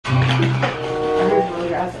Are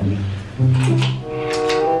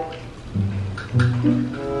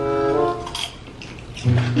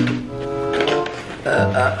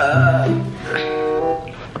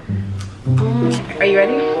you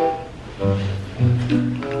ready?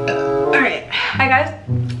 Alright. Hi guys.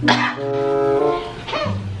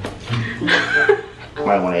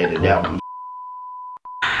 Might want to edit that one.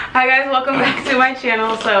 Hi guys, welcome back to my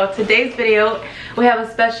channel. So today's video, we have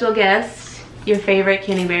a special guest, your favorite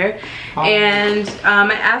Kenny Bear. And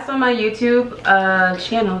I asked on my YouTube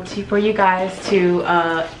channel for you guys to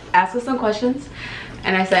ask us some questions.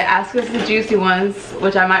 And I said, ask us the juicy ones,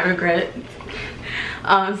 which I might regret.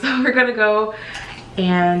 So we're gonna go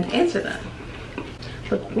and answer them.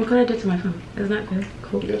 Look what I did to my phone. Isn't that good?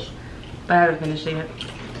 Cool. Yes. But I haven't finished it yet.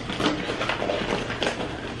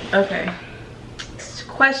 Okay.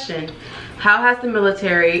 Question. How has the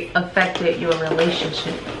military affected your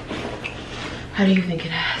relationship? How do you think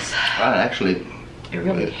it has? Actually, it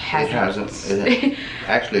really hasn't. It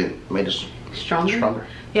actually made us stronger.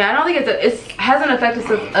 Yeah, I don't think it hasn't affected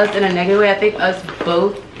us in a negative way. I think us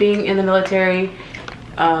both being in the military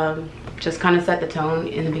just kind of set the tone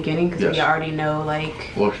in the beginning, because we already know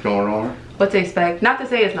like what's going on, what to expect. Not to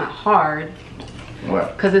say it's not hard,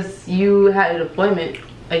 because you had a deployment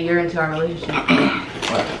a year into our relationship.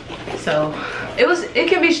 So it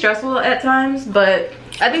can be stressful at times, but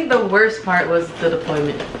I think the worst part was the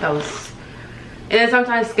deployment. And then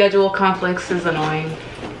sometimes schedule conflicts is annoying.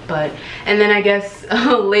 And then I guess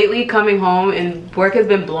lately coming home and work has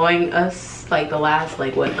been blowing us like the last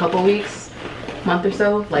couple weeks, month or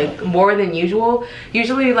so, like more than usual.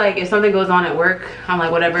 Usually like if something goes on at work, I'm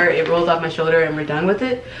like whatever, it rolls off my shoulder and we're done with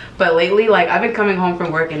it. But lately like I've been coming home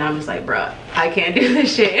from work and I'm just like, bruh, I can't do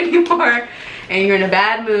this shit anymore, and you're in a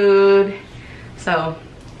bad mood. So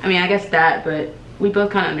I mean, I guess that, but we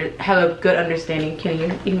both kind of have a good understanding. Kenny,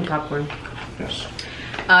 you're eating popcorn. Yes.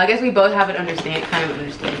 I guess we both have an kind of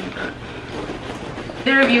understanding.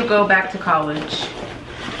 Either of you go back to college.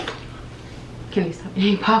 Can you stop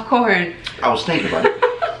eating popcorn? I was thinking about it.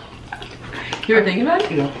 You were thinking about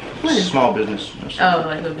it? You know, small business. Oh,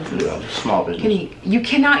 like a business. Yeah, small business. You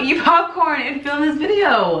cannot eat popcorn and film this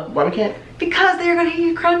video. Why we can't? Because they're gonna hear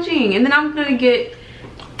you crunching, and then I'm gonna get.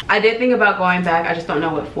 I did think about going back. I just don't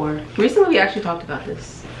know what for. Recently, we actually talked about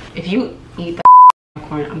this. If you eat the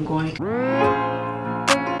popcorn, I'm going.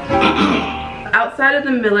 Outside of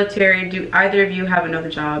the military, do either of you have another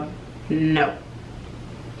job? No.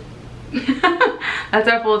 That's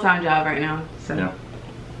our full-time job right now. So no.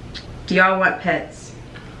 Do y'all want pets?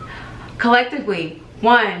 Collectively,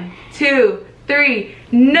 1, 2, 3.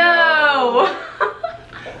 No.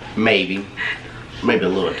 Maybe a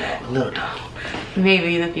little dog.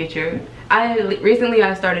 Maybe in the future. Recently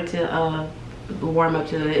I started to warm up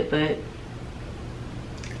to it, but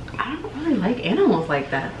I don't really like animals like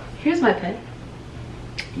that. Here's my pet.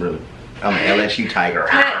 Really? I'm an LSU tiger.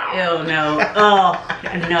 Ew, no. Oh,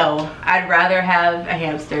 no. I'd rather have a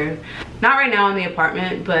hamster. Not right now in the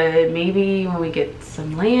apartment, but maybe when we get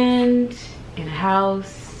some land and a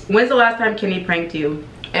house. When's the last time Kenny pranked you?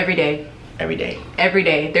 Every day. Every day. Every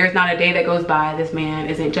day. There's not a day that goes by this man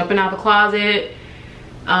isn't jumping out the closet,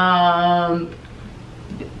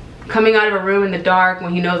 coming out of a room in the dark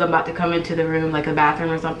when he knows I'm about to come into the room, like a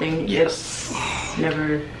bathroom or something. Yes. It's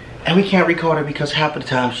never. And we can't record her because half of the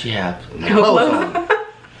time she has no clothes on.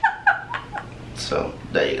 So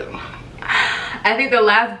there you go. I think the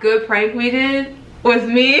last good prank we did was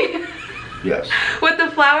me. Yes. With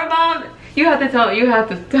the flower bomb. You have to tell.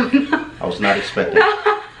 I was not expecting.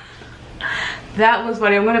 That was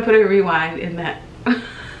funny. I'm gonna put a rewind in that.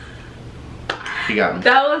 You got me.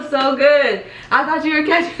 That was so good. I thought you were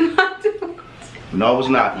catching on to it. No, I was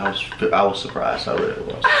not. I was surprised. I really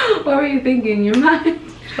was. What were you thinking in your mind?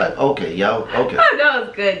 It's like, okay, yo, okay. That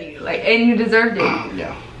was good. And you deserved it.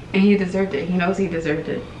 Yeah. And he deserved it. He knows he deserved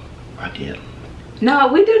it. I did. No,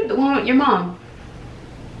 we did the one with your mom.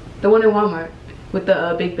 The one in Walmart with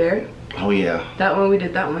the big bear. Oh yeah. That one, we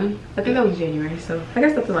did that one. I think that was January, so I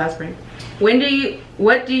guess that's the last prank. What do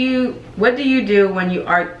you do when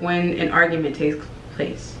an argument takes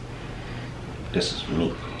place? This is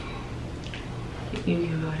me. You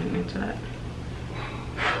can go ahead and answer that.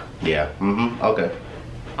 Yeah. Mm-hmm. Okay.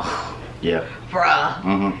 Yeah. Bruh.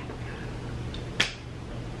 Mm-hmm.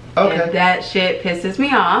 Okay. And that shit pisses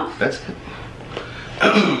me off. That's good.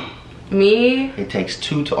 Me. It takes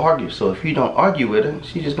two to argue, so if you don't argue with her,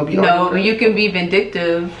 she's just gonna be arguing. No, you can be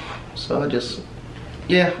vindictive. So I just,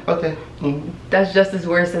 yeah, okay. Mm-hmm. That's just as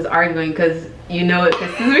worse as arguing, because you know it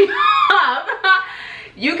pisses me off.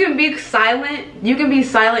 You can be silent. You can be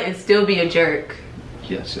silent and still be a jerk.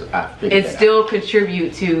 Yes, I figured it still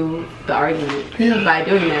contribute to the argument by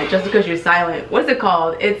doing that. Just because you're silent, what's it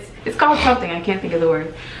called? It's called something. I can't think of the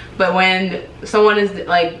word. But when someone is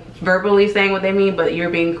like verbally saying what they mean, but you're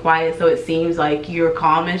being quiet, so it seems like you're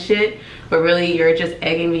calm and shit, but really you're just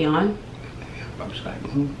egging me on. I'm just like,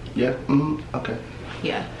 yeah, okay.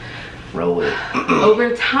 Yeah. Roll with it.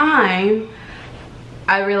 Over time,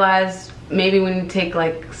 I realized maybe we need to take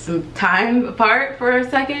like some time apart for a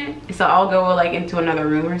second. So I'll go like into another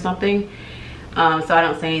room or something. So I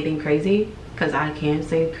don't say anything crazy, because I can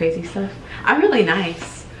say crazy stuff. I'm really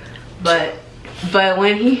nice, but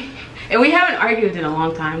when and we haven't argued in a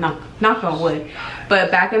long time, knock on wood, but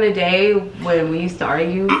back in the day when we used to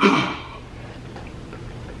argue,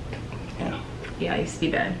 yeah, it used to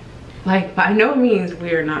be bad. Like, by no means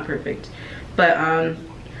we are not perfect, but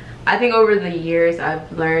I think over the years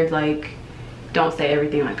I've learned, like, don't say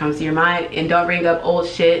everything that comes to your mind, and don't bring up old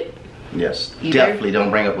shit. Yes, either. definitely don't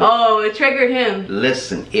bring up old. Oh, it triggered him.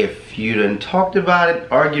 Listen, if you done talked about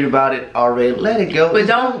it, argued about it already, let it go. But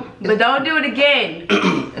don't do it again.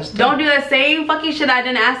 Don't do that same fucking shit I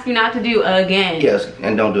didn't ask you not to do again. Yes,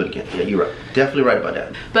 and don't do it again. Yeah, you're right. Definitely right about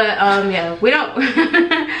that. But yeah, we don't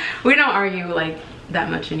we don't argue like that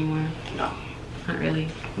much anymore. No, not really.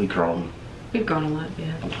 We've grown a lot.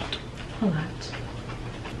 Yeah, a lot.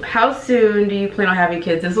 How soon do you plan on having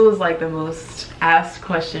kids? This was like the most asked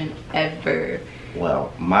question ever.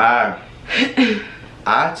 Well,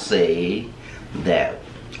 I'd say that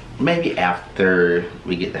maybe after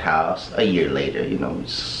we get the house, a year later, you know,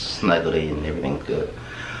 snuggled in and everything's good.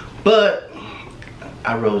 But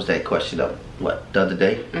I rose that question up, what, the other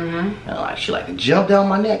day? And she like to jump down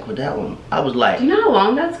my neck with that one. I was like, do you know how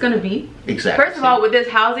long that's gonna be? Exactly. First of all, with this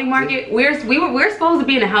housing market, we're supposed to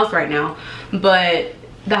be in a house right now, but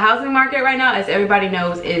the housing market right now, as everybody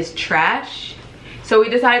knows, is trash. So we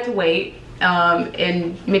decided to wait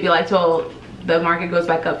and maybe like till the market goes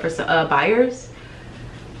back up for buyers.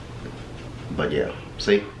 But yeah,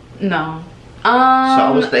 see? No. So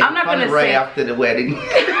I was thinking I'm not gonna right say after the wedding.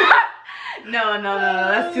 No,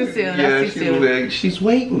 that's too soon. Yeah, that's too soon. She's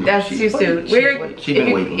waiting. That's too soon. She's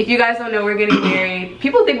been waiting. If you guys don't know, we're getting married.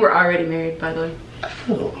 People think we're already married, by the way.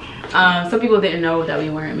 Oh. Some people didn't know that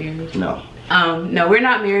we weren't married. No. No, we're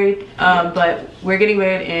not married, but we're getting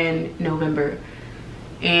married in November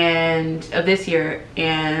of this year,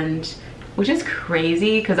 and which is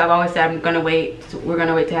crazy because I've always said we're gonna wait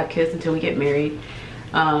to have kids until we get married,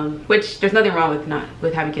 which there's nothing wrong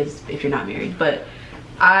with having kids if you're not married, but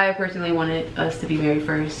I personally wanted us to be married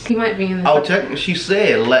first. He might be in the technically she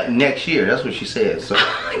said next year. That's what she said. So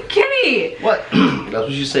Kenny, what? That's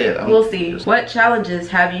what she said. We'll see. What challenges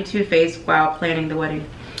have you two faced while planning the wedding?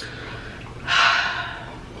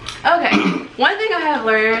 Okay, one thing I have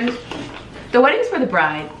learned, the wedding's for the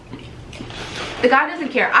bride. The guy doesn't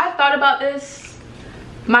care. I've thought about this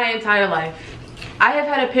my entire life. I have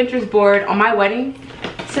had a Pinterest board on my wedding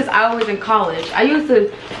since I was in college. I used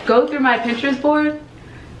to go through my Pinterest board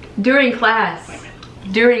during class.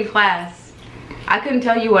 I couldn't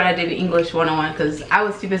tell you what I did in English 101 because I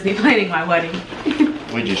was too busy planning my wedding.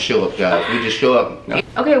 We just show up, guys. We just show up. No.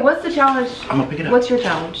 Okay, what's the challenge? I'm gonna pick it up. What's your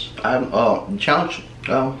challenge?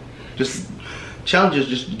 Challenge is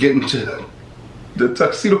just getting to the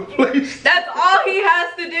tuxedo place. That's all he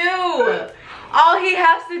has to do. All he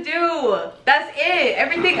has to do. That's it.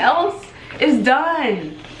 Everything else is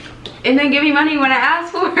done. And then give me money when I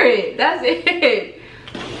ask for it. That's it.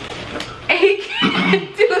 And he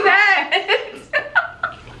can't do that.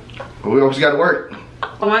 We always gotta work.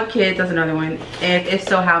 I want kids, that's another one. If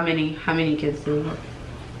so, how many? How many kids do you want?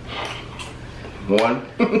 One.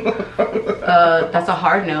 That's a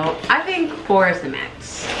hard no. I think 4 is the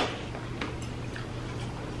max.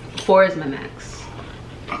 4 is my max.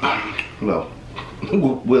 Well,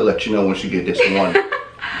 we'll let you know once you get this one.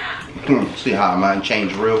 See how mine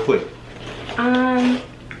changed real quick.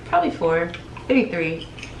 Probably 4, maybe 3.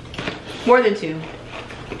 More than 2.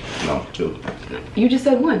 No, 2. You just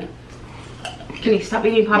said 1. Can you stop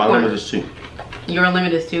eating popcorn? My limit is 2. Your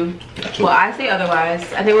limit is 2? Well, I say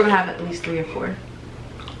otherwise. I think we're gonna have at least 3 or 4.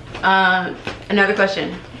 Another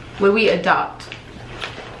question. Would we adopt?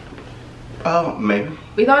 Oh, maybe.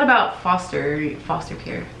 We thought about foster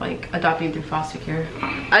care, like adopting through foster care.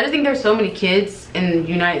 I just think there's so many kids in the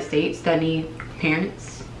United States that need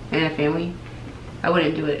parents and a family. I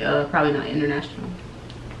wouldn't do it, probably not international.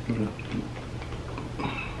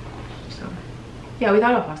 So, yeah, we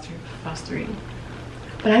thought about fostering.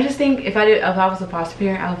 But I just think if I was a foster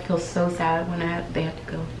parent, I would feel so sad when they had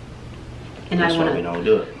to go. And that's why we don't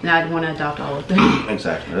do it. Now I'd want to adopt all of them.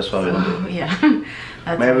 Exactly. That's why we don't do it. Yeah.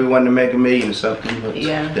 Maybe we wanted to make $1 million or something. But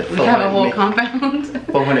yeah. We have a whole compound.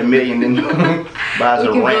 400 million and buys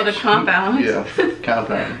a ranch. We can build a compound. Yeah.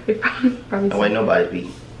 Compound. Probably that way nobody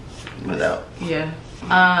be without. Yeah.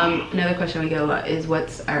 Another question we get a lot is,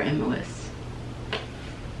 what's our MOS?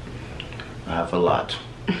 I have a lot.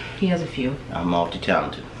 He has a few. I'm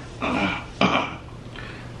multi-talented.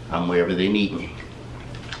 I'm wherever they need me.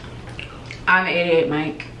 I'm 88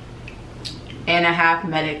 Mike and a half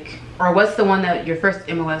medic. Or what's the one that your first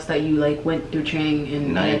MOS that you like went through training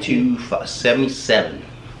in? 77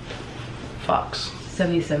 Fox.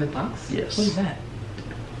 77 Fox? Yes. What is that?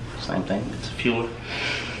 Same thing. It's a fueler.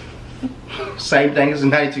 Same thing as a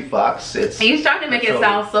 92 Fox. It's. You started to make it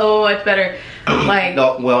sound so much better. Like.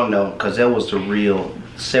 No, well, no, because that was the real.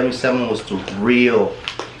 77 was the real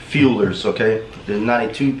fuelers. Okay, the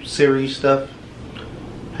 92 series stuff.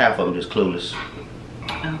 Half of them just clueless.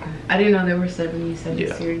 Okay. I didn't know there were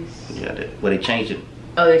 77 series. Yeah, well, they changed it.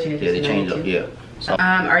 Oh, they changed it. Yeah, they changed it. Yeah. So,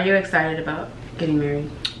 are you excited about getting married?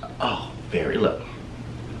 Oh, very low.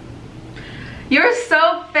 You're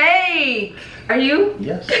so fake. Are you?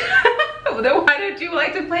 Yes. Then why don't you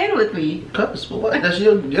like to plan with me? Cause what? That's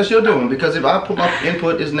your doing. Because if I put my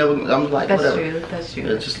input, it's never. I'm like that's whatever. True. That's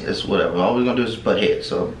true. It's whatever. All we're gonna do is butt heads.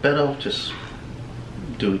 So better just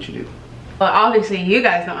do what you do. Well, obviously you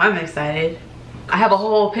guys know I'm excited. I have a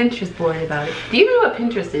whole Pinterest board about it. Do you know what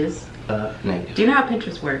Pinterest is? Negative. Do you know how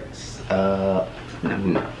Pinterest works? No.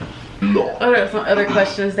 What are some other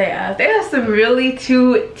questions they ask? They ask some really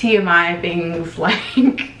too TMI things.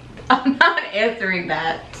 Like, I'm not answering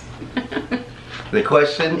that. The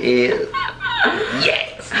question is,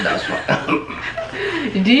 yes, that's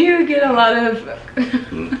right. Do you get a lot of?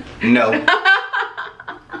 No.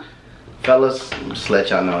 Fellas, just let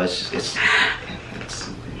y'all know, it's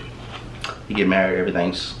you get married,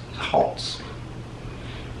 everything's halts.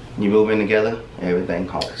 You move in together, everything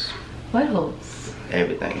halts. What halts?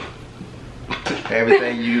 Everything.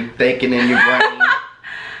 Everything you thinking in your brain,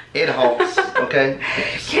 it halts, okay?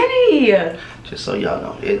 Kenny! Just so y'all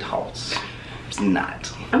know, it halts. It's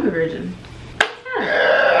not. I'm a virgin.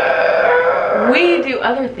 We do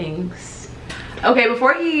other things. Okay,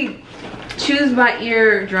 before he chews my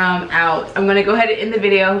eardrum out, I'm gonna go ahead and end the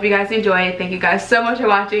video. Hope you guys enjoyed. Thank you guys so much for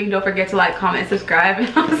watching. Don't forget to like, comment, subscribe, and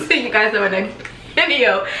I'll see you guys in my next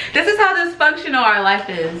video. This is how dysfunctional our life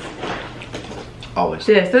is. Always.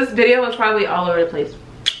 This video was probably all over the place,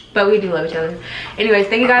 but we do love each other. Anyways,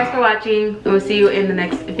 thank you guys for watching, and we'll see you in the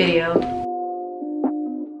next video.